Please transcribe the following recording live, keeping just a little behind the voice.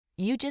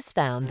You just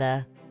found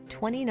the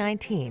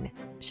 2019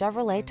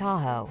 Chevrolet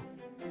Tahoe.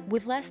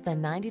 With less than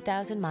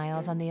 90,000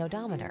 miles on the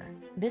odometer,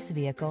 this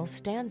vehicle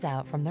stands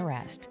out from the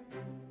rest.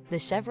 The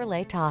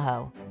Chevrolet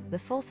Tahoe, the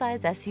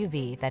full-size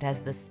SUV that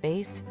has the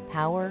space,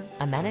 power,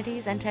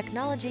 amenities, and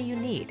technology you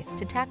need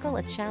to tackle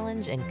a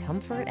challenge in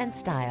comfort and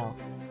style.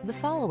 The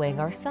following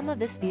are some of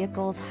this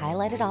vehicle's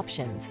highlighted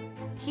options: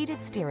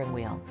 heated steering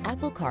wheel,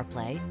 Apple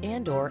CarPlay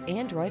and/or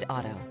Android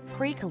Auto,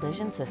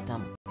 pre-collision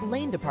system,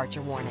 lane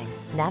departure warning,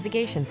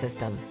 navigation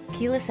system,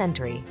 keyless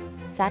entry,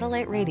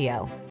 satellite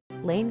radio,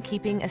 lane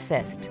keeping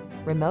assist,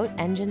 remote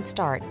engine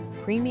start,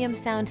 premium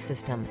sound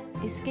system.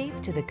 Escape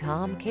to the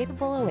calm,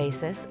 capable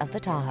oasis of the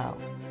Tahoe.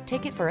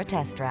 Take it for a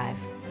test drive.